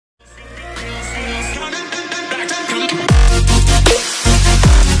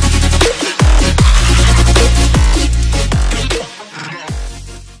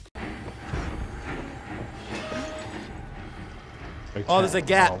there's a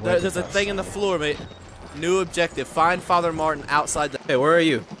gap. There's a thing in the floor, mate. New objective. Find Father Martin outside the... Hey, where are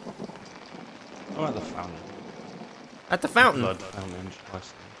you? I'm at the fountain. At the fountain? Blood fountain, I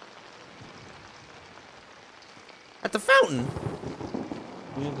see. At the fountain?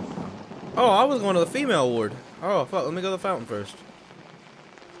 Near the fountain. Oh, I was going to the female ward. Oh, fuck. Let me go to the fountain first.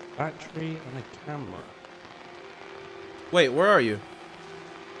 Battery and a camera. Wait, where are you?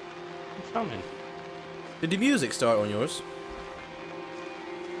 The fountain. Did the music start on yours?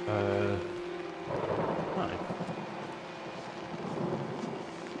 No.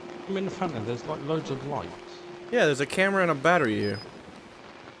 I'm in the fountain. There's like loads of lights. Yeah, there's a camera and a battery here.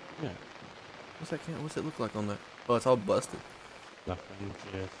 Yeah. What's it look like on that? Oh, it's all busted. Nothing.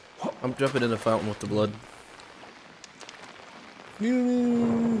 Yeah. I'm jumping in the fountain with the blood.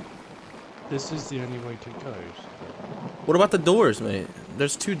 This is the only way to go. What about the doors, mate?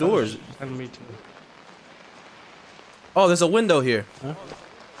 There's two doors. Send me to. Oh, there's a window here. Huh?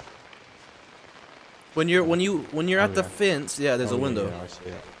 When you're at the fence, yeah, there's a window. Yeah, I see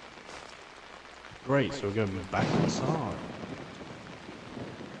it. Great, so we're going back inside.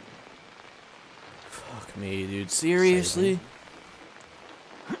 Fuck me, dude. Seriously?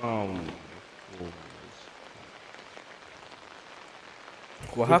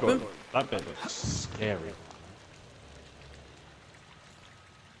 What happened? That bit looks scary.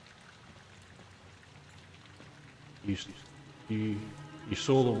 You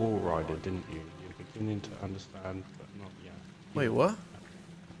saw the wall rider, didn't you? You're beginning to understand, but not yet. Wait, what?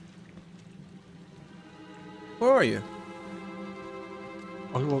 Where are you?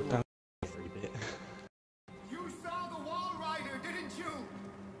 I walked down every bit. You saw the wall rider, didn't you?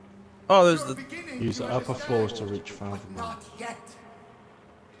 Oh, there's the... Use the upper floors to reach Father Martin. Not yet.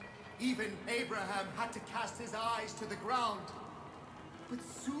 Even Abraham had to cast his eyes to the ground. But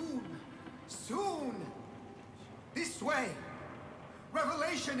soon, soon, this way,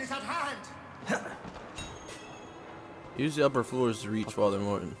 revelation is at hand. Use the upper floors to reach Father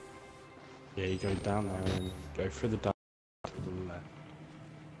Martin. Yeah, you go down there and go through the dark to the left.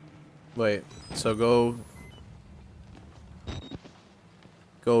 Wait, so go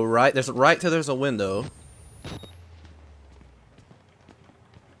right. There's right till there's a window.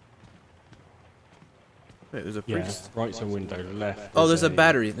 Wait, there's a priest. Yeah, right's a window, left. Oh, there's a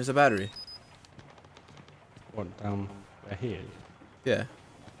battery. There's a battery. What, down here? Yeah.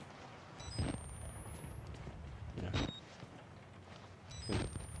 Yeah.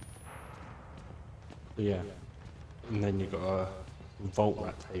 Yeah. And then you got a vault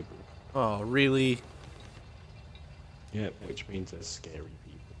rat table. Oh, really? Yep, which means there's scary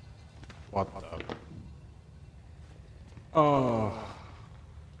people. What the? Oh.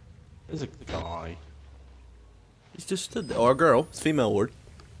 There's a guy. He's just stood there. Or a girl. It's female ward.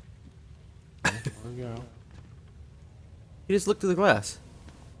 There we go. He just looked through the glass.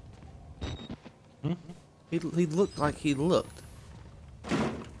 Hmm? He looked like he looked.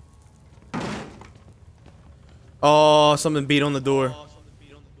 Oh, something beat on the door.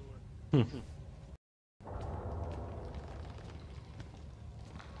 Hmm.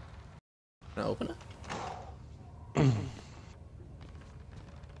 Can I open it?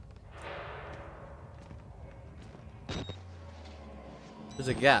 There's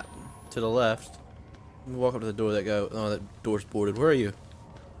a gap to the left. Let me walk up to the door that go. Oh, that door's boarded. Where are you?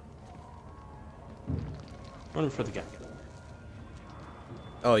 Running for the gap.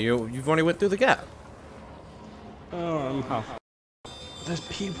 Oh, you've already went through the gap. Oh, I'm half. There's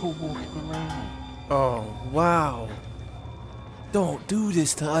people walking around. Oh, wow. Don't do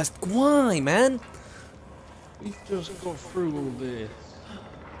this to us. Why, man? We just got through all this.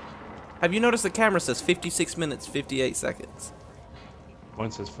 Have you noticed the camera says 56 minutes, 58 seconds?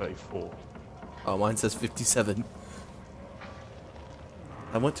 Mine says 34. Oh, mine says 57.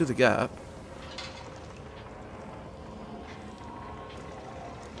 I went through the gap.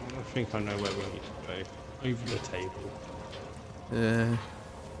 I think I know where we need to go. Over the table. Yeah.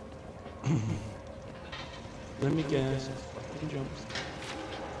 Let me guess. Fucking jumps.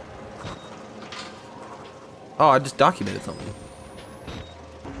 Oh, I just documented something.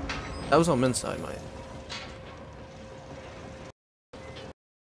 That was on men's side, mate.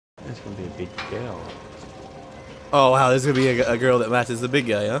 That's gonna be a big girl. Oh, wow, there's gonna be a girl that matches the big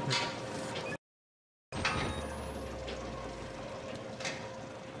guy, huh?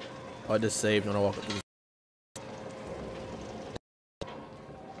 Oh, I just saved when I walk up to the...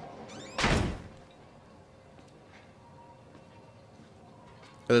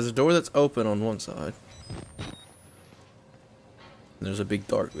 There's a door that's open on one side. And there's a big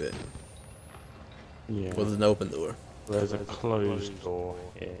dark bit. Yeah. With an open door. There's a closed door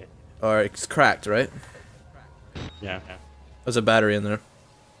here. Alright, it's cracked, right? Yeah. There's a battery in there.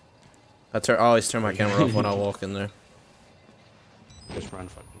 I always turn my camera off when I walk in there. Just ran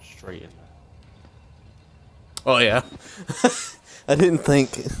fucking straight in there. Oh yeah. I didn't think.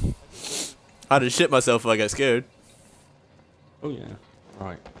 I'd have shit myself if I got scared. Oh yeah.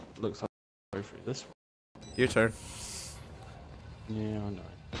 Right. Looks like I'll go through this one. Your turn. Yeah, I know.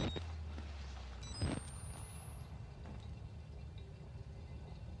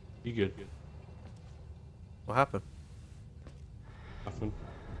 You good? What happened? Nothing.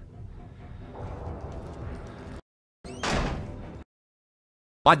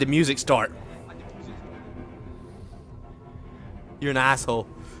 Why'd the music start? You're an asshole.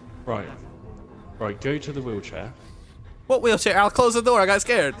 Right. Right, go to the wheelchair. What wheelchair? I'll close the door. I got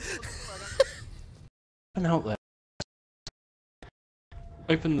scared. And out there.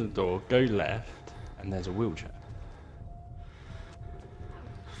 Open the door, go left, and there's a wheelchair.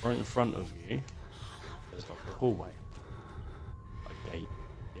 Right in front of you, there's like a hallway. A gate,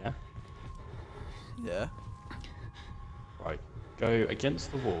 yeah? Yeah. Right, go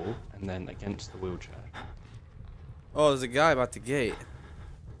against the wall, and then against the wheelchair. Oh, there's a guy about the gate.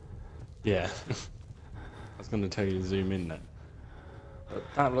 Yeah. I was going to tell you to zoom in then. But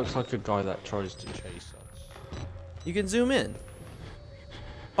that looks like a guy that tries to chase us. You can zoom in.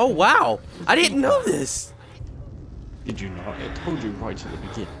 Oh, wow. I didn't know this. Did you not? It told you right at the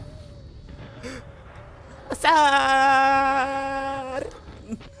beginning.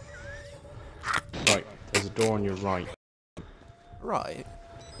 Right, there's a door on your right. Right.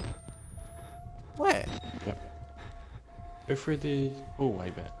 Where? Yep. Go through the hallway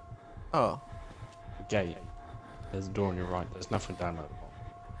bit. Oh. The gate. There's a door on your right. There's nothing down at the bottom.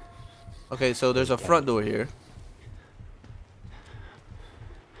 Okay, so there's a front door here.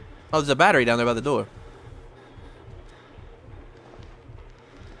 Oh, there's a battery down there by the door.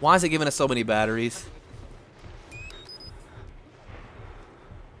 Why is it giving us so many batteries?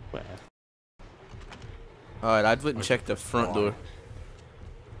 Where? Alright, I went and checked the front door.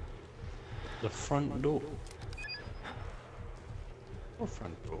 The front door? What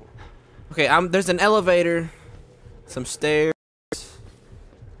front door? Okay, there's an elevator, some stairs,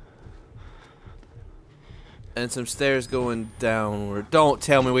 and some stairs going downward. Don't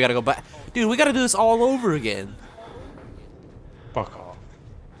tell me we gotta go back. Dude, we gotta do this all over again. Fuck off.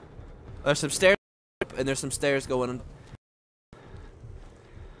 There's some stairs, and there's some stairs going.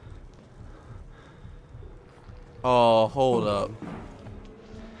 Oh, hold up.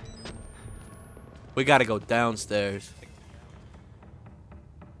 We gotta go downstairs.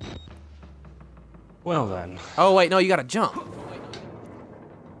 Well then. Oh, wait, no, you gotta jump.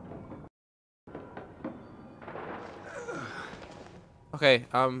 Okay,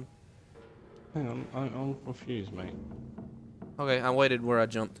 Hang on, I'm confused, mate. okay, I waited where I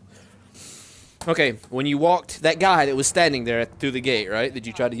jumped. Okay, when you walked, that guy that was standing there through the gate, right? That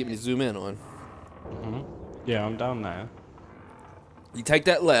you tried to get me to zoom in on. Mm-hmm. Yeah, I'm down there. You take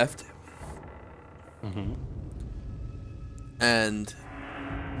that left, Mm-hmm. and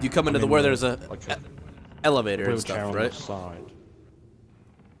you come into where there's a like elevator and wheelchair stuff, on right? the side.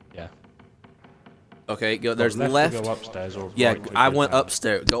 Yeah. Okay, go. There's Left left. to go upstairs or Yeah, right to I go went down?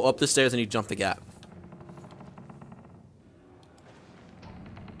 upstairs. Go up the stairs and you jump the gap.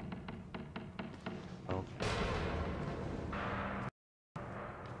 Okay.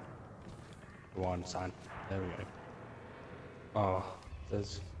 Go on, son. There we go. Oh,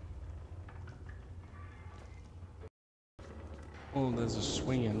 there's... Oh, there's a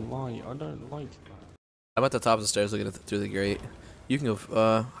swinging light. I don't like that. I'm at the top of the stairs looking through the grate. You can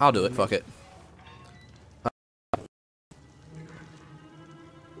go. I'll do it. Fuck it.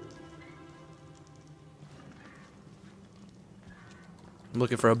 I'm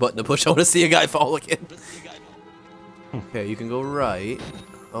looking for a button to push. I want to see a guy fall again. Okay, you can go right.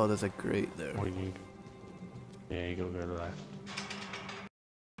 Oh, there's a grate there. What do you need? Yeah, you gotta go left.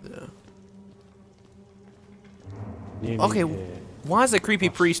 Yeah. Nearly Okay, here. why is the creepy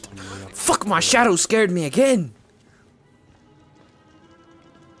priest? Fuck, my shadow scared me again.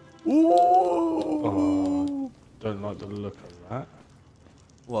 Oh, don't like the look of that.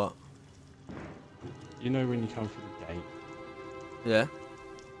 What? You know when you come through the gate, Yeah.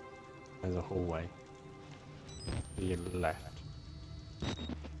 there's a hallway. To your left.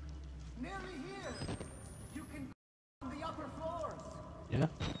 Nearly here. You can go on the upper floors. Yeah?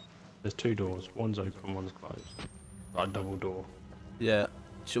 There's two doors. One's open, one's closed. Like a double door. Yeah.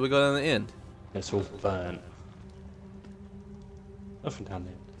 Should we go down the end? It's all burnt. Nothing down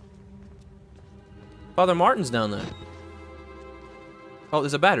there. Father Martin's down there. Oh,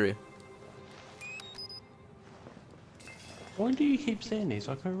 there's a battery. Why do you keep saying this?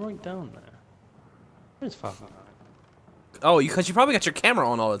 I go right down there. Where's Father Martin? Oh, because you probably got your camera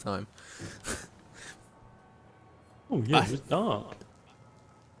on all the time. Oh yeah, it was dark.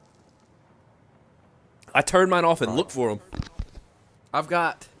 I turned mine off and looked for them. I've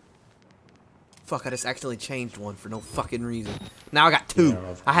got... Fuck, I just accidentally changed one for no fucking reason. Now I got 2.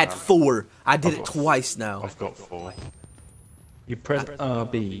 Yeah, I had 4. I did it twice now. I've got 4. You press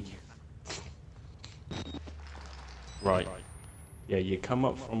RB. Right. Yeah, you come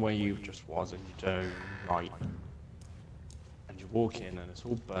up from where you just was and you do right. And you walk in and it's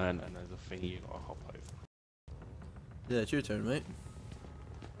all burnt and there's a thing you gotta hop over. Yeah, it's your turn, mate.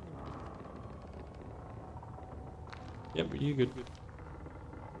 Yeah, but you good.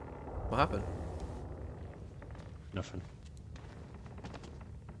 What happened? Nothing.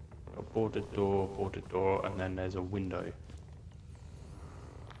 A boarded door, and then there's a window.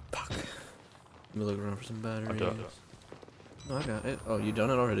 Fuck. Let me look around for some batteries. I got it. No, I got it. Oh, you done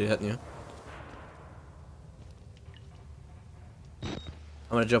it already, hadn't you? I'm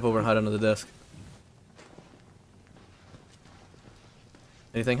gonna jump over and hide under the desk.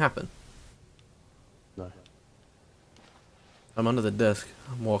 Anything happen? No. I'm under the desk.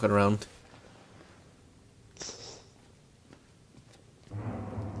 I'm walking around.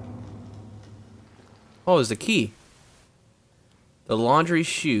 Oh, there's the key. The laundry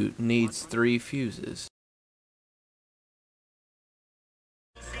chute needs 3 fuses.